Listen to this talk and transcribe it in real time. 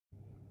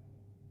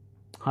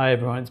Hi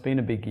everyone, it's been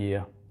a big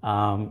year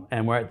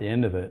and we're at the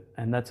end of it,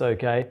 and that's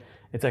okay.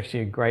 It's actually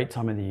a great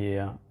time of the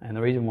year, and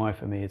the reason why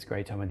for me it's a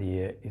great time of the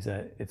year is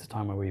that it's a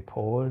time where we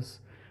pause,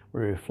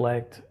 we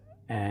reflect,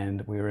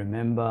 and we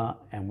remember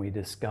and we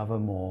discover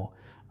more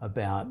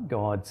about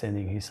God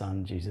sending His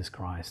Son Jesus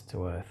Christ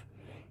to earth.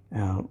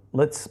 Now,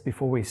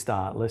 before we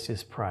start, let's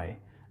just pray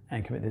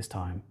and commit this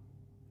time.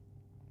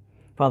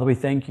 Father, we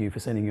thank you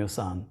for sending your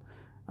Son,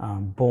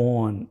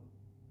 born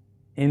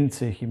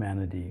into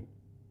humanity,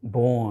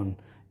 born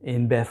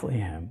in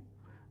Bethlehem,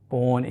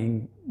 born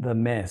in the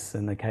mess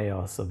and the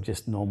chaos of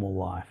just normal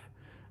life.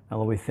 And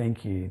Lord, we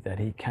thank you that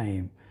He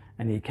came,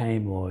 and He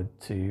came, Lord,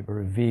 to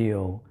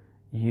reveal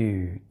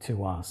you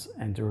to us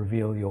and to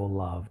reveal your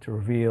love, to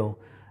reveal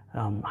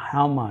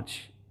how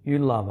much you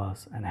love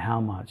us and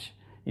how much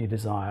you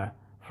desire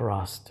for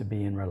us to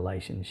be in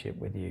relationship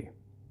with you.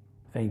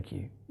 Thank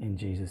you. In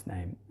Jesus'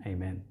 name,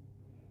 amen.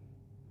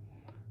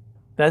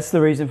 That's the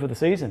reason for the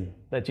season,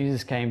 that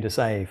Jesus came to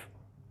save.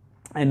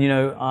 And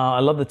I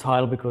love the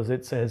title because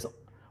it says,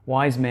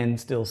 wise men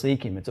still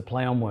seek Him. It's a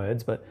play on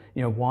words, but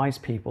wise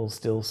people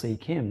still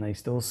seek Him. They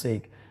still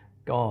seek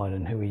God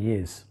and who He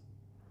is.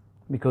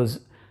 Because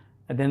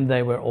at the end of the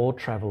day, we're all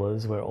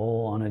travelers, we're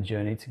all on a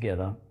journey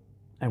together,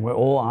 and we're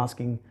all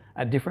asking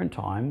at different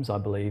times, I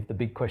believe, the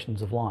big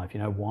questions of life.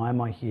 Why am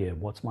I here?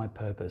 What's my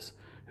purpose?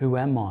 Who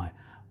am I?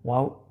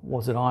 Why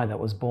was it I that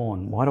was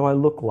born? Why do I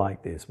look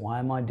like this? Why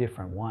am I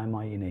different? Why am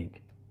I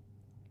unique?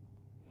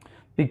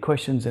 Big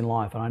questions in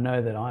life, and I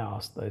know that I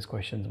asked those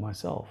questions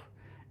myself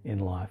in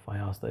life. I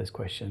asked those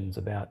questions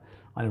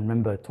I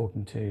remember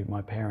talking to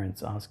my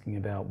parents, asking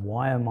about,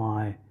 why am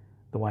I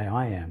the way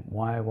I am?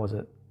 Why was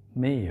it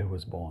me who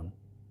was born?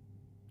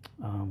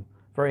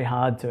 Very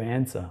hard to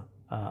answer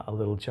a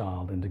little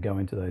child and to go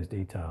into those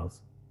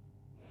details.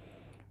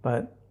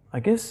 But I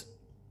guess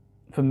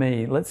for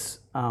me, let's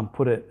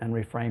put it and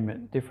reframe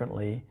it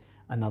differently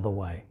another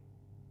way.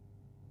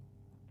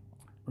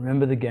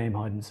 Remember the game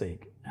hide and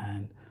seek,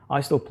 and I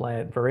still play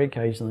it very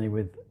occasionally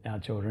with our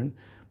children,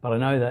 but I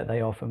know that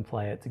they often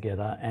play it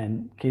together.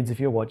 And kids, if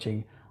you're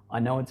watching, I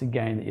know it's a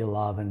game that you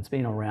love and it's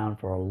been around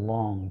for a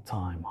long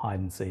time, hide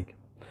and seek.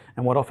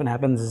 And what often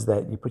happens is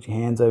that you put your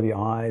hands over your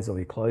eyes or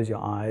you close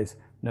your eyes,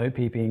 no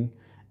peeping,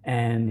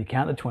 and you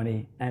count to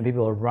 20 and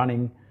people are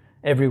running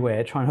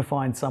everywhere trying to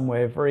find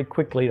somewhere very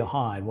quickly to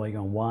hide while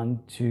you're going 1,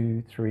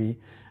 2, 3,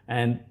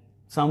 and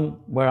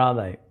where are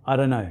they? I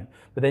don't know.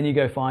 But then you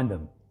go find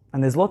them.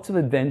 And there's lots of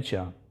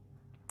adventure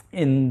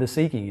in the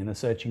seeking, in the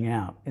searching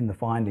out, in the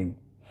finding,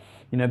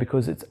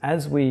 because it's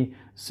as we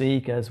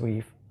seek, as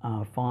we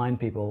find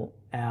people,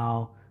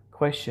 our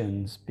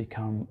questions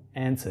become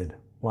answered,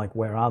 like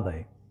where are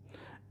they?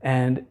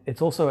 And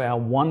it's also our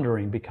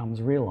wondering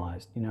becomes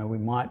realized. We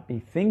might be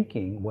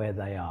thinking where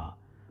they are,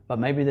 but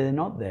maybe they're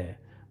not there.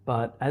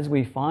 But as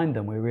we find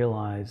them, we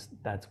realize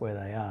that's where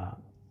they are.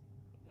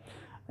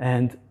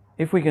 And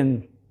if we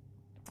can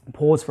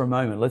pause for a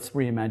moment, let's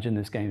reimagine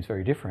this game's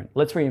very different.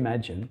 Let's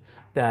reimagine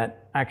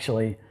that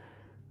actually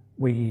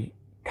we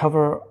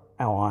cover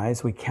our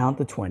eyes, we count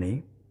to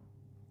 20,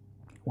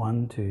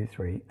 1, 2,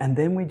 3, and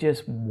then we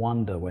just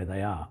wonder where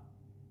they are.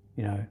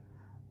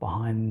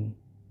 Behind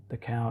the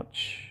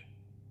couch,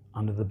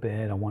 under the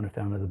bed. I wonder if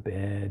they're under the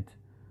bed.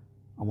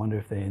 I wonder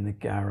if they're in the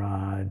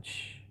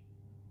garage.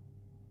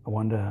 I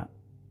wonder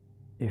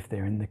if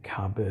they're in the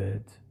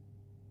cupboard.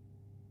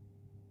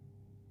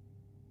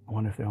 I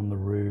wonder if they're on the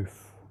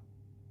roof.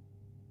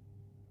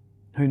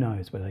 Who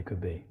knows where they could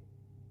be?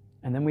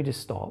 And then we just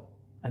stop,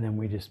 and then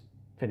we just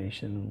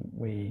finish, and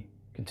we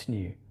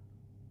continue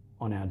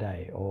on our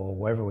day or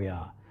wherever we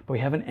are. But we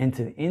haven't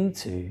entered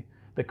into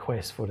the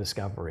quest for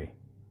discovery.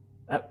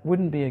 That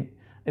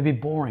it'd be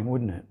boring,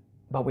 wouldn't it?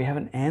 But we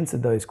haven't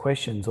answered those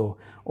questions,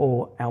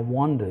 or our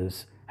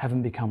wonders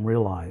haven't become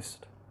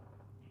realized.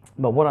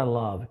 But what I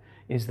love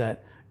is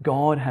that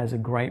God has a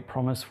great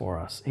promise for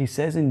us. He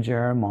says in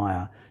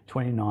Jeremiah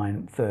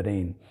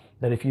 29:13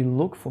 that if you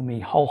look for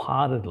me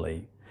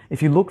wholeheartedly,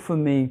 if you look for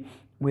me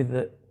with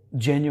the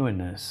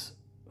genuineness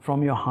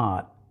from your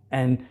heart,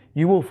 and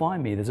you will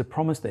find me. There's a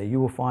promise there. You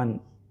will find,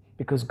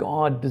 because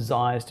God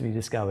desires to be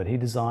discovered. He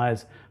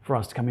desires for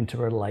us to come into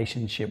a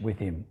relationship with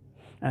Him.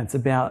 And it's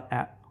about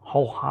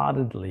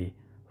wholeheartedly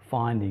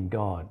finding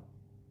God,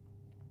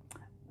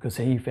 because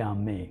He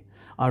found me.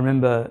 I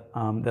remember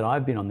that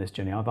I've been on this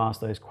journey. I've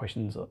asked those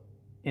questions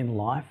in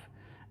life,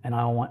 and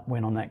I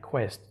went on that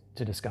quest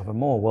to discover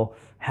more. Well,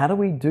 how do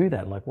we do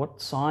that? Like,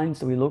 what signs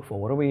do we look for?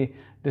 What are we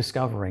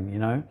discovering,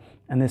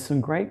 And there's some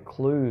great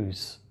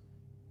clues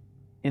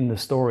in the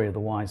story of the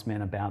wise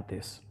men about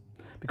this.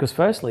 Because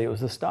firstly, it was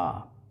the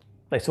star.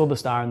 They saw the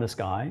star in the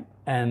sky,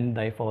 and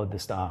they followed the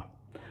star,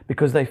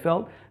 because they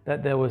felt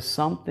that there was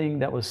something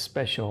that was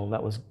special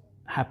that was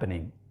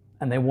happening,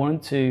 and they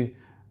wanted to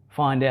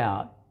find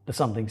out the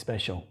something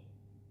special.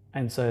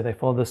 And so they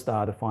followed the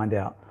star to find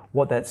out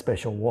what that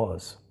special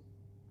was.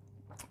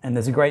 And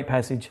there's a great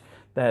passage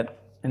that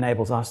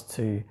enables us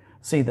to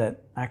see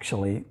that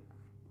actually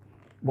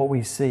what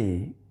we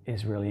see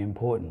is really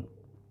important.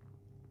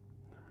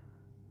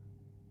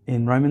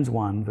 In Romans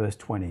 1 verse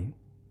 20,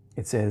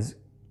 it says,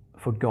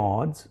 for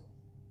God's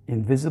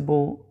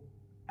invisible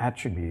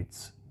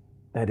attributes,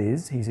 that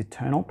is, his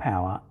eternal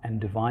power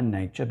and divine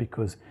nature,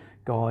 because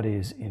God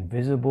is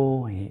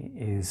invisible,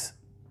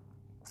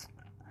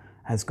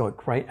 has got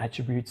great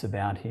attributes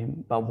about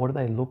him, but what do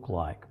they look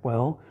like?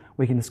 Well,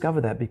 we can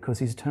discover that because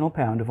his eternal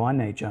power and divine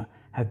nature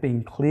have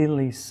been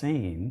clearly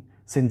seen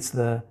since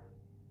the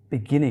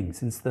beginning,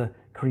 since the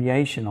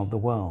creation of the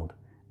world,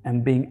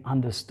 and being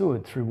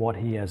understood through what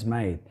he has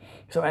made.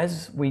 So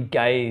as we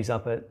gaze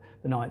up at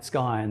the night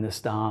sky and the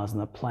stars and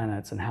the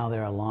planets and how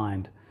they're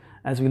aligned,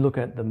 as we look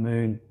at the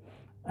moon,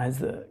 as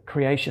the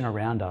creation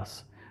around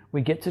us,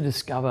 we get to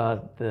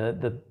discover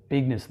the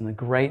bigness and the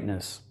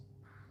greatness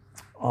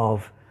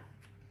of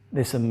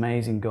this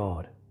amazing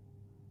God.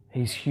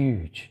 He's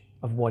huge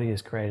of what he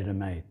has created and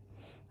made.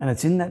 And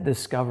it's in that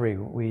discovery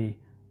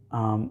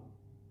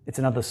it's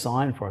another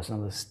sign for us,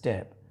 another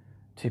step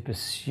to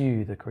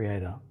pursue the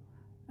Creator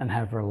and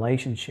have a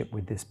relationship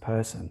with this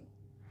person.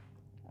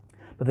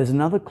 But there's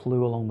another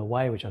clue along the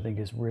way which I think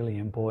is really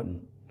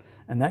important.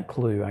 And that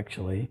clue,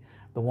 actually,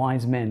 the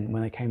wise men,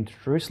 when they came to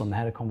Jerusalem, they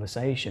had a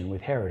conversation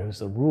with Herod, who was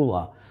the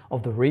ruler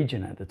of the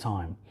region at the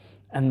time.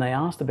 And they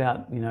asked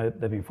about,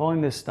 they've been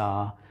following this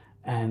star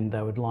and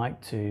they would like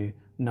to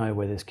know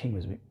where this king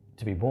was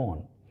to be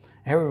born.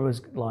 Herod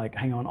was like,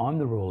 hang on, I'm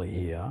the ruler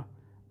here.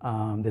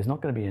 There's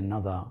not going to be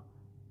another.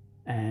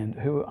 And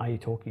who are you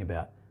talking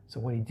about? So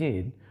what he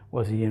did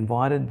was he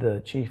invited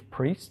the chief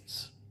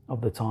priests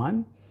of the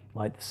time,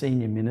 like the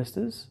senior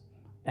ministers,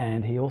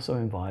 and he also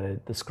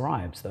invited the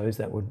scribes, those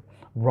that would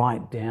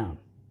write down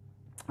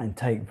and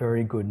take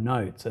very good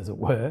notes, as it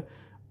were,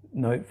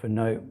 note for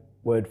note,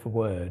 word for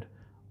word,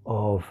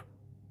 of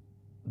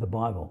the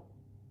Bible.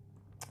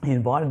 He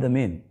invited them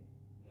in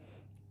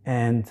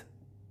and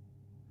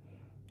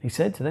he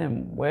said to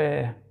them,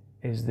 where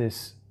is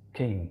this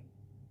king,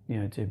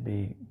 to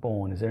be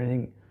born? Is there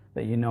anything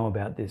that you know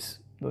about this?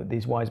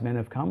 These wise men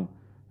have come.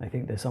 They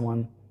think there's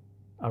someone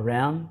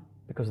around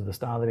because of the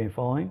star they've been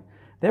following.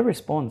 Their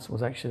response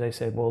was actually, they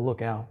said, well, look,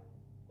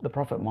 the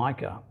prophet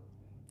Micah,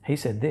 he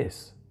said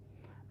this,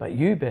 but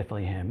you,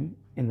 Bethlehem,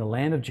 in the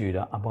land of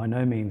Judah, are by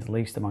no means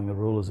least among the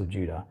rulers of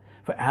Judah.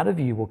 For out of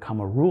you will come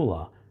a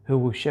ruler who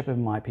will shepherd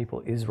my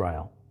people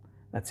Israel.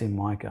 That's in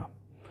Micah.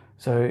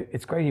 So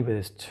it's great here, but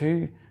there's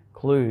two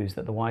clues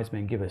that the wise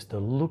men give us to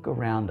look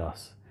around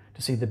us,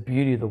 to see the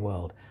beauty of the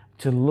world,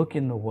 to look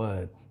in the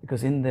Word,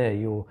 because in there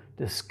you'll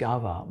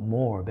discover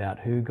more about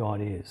who God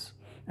is.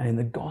 And in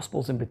the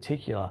Gospels in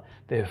particular,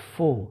 they're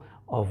full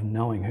of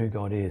knowing who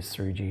God is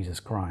through Jesus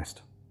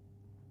Christ.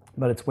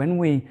 But it's when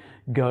we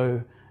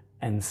go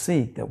and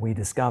seek that we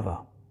discover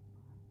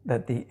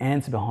that the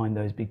answer behind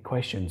those big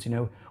questions,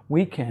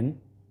 we can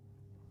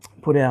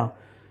put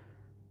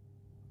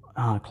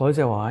close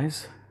our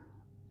eyes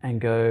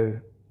and go,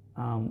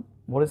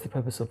 what is the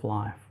purpose of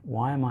life?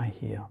 Why am I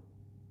here?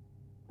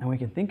 And we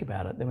can think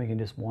about it, then we can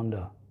just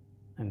wander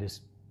and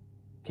just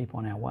keep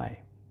on our way.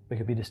 We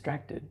could be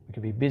distracted, we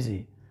could be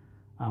busy.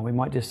 We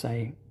might just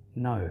say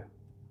no.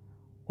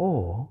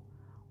 Or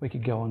we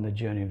could go on the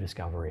journey of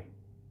discovery,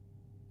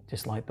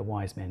 just like the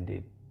wise men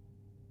did.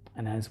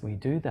 And as we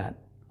do that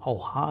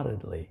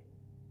wholeheartedly,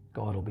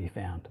 God will be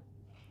found.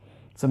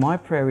 So my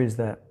prayer is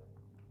that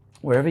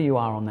wherever you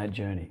are on that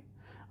journey,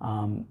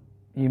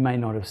 you may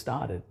not have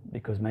started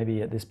because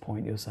maybe at this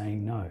point you're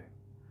saying no.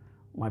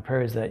 My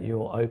prayer is that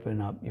you'll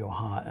open up your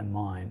heart and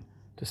mind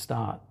to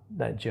start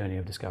that journey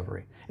of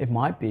discovery. It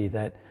might be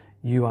that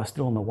you are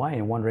still on the way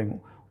and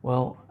wondering,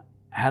 well,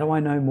 how do I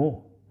know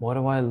more? What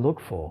do I look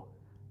for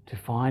to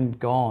find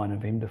God and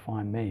for him to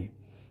find me?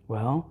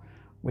 Well,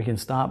 we can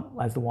start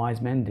as the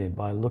wise men did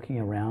by looking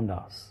around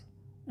us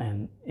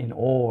and in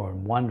awe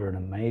and wonder and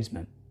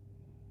amazement.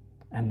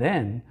 And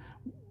then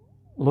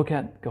look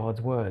at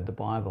God's word, the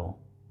Bible,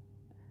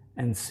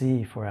 and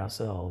see for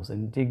ourselves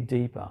and dig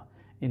deeper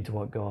into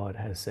what God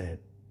has said.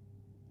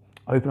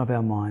 Open up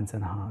our minds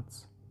and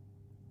hearts.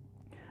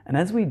 And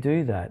as we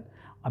do that,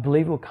 I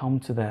believe we'll come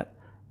to that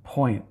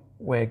point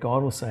where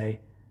God will say,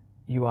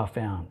 you are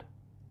found.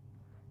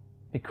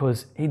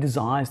 Because he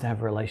desires to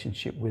have a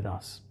relationship with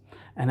us.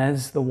 And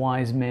as the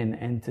wise men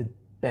entered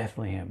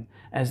Bethlehem,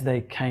 as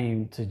they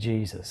came to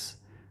Jesus,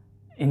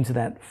 into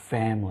that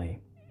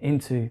family,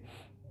 into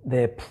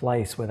their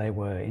place where they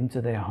were, into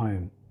their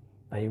home,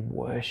 they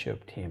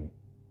worshipped him.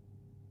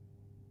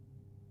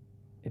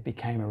 It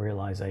became a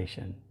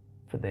realization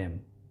for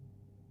them.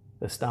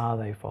 The star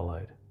they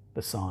followed,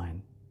 the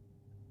sign,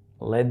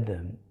 led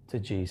them to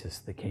Jesus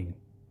the King.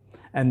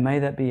 And may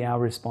that be our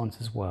response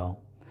as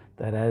well,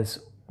 that as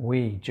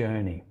we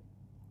journey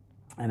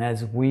and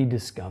as we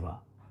discover,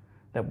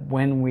 that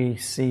when we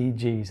see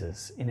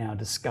Jesus in our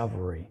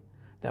discovery,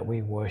 that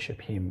we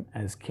worship him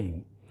as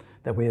King,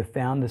 that we have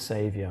found the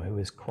Savior who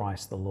is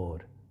Christ the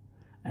Lord.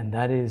 And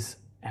that is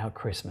our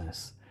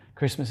Christmas.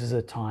 Christmas is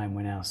a time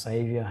when our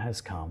Savior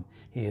has come.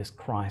 He is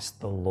Christ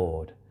the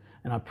Lord.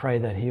 And I pray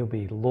that he'll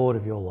be Lord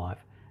of your life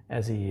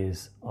as he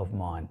is of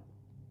mine.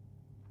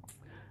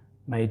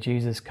 May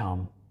Jesus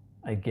come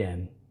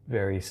again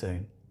very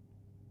soon.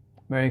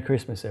 Merry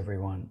Christmas,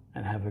 everyone,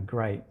 and have a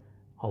great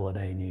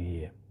holiday New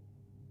Year.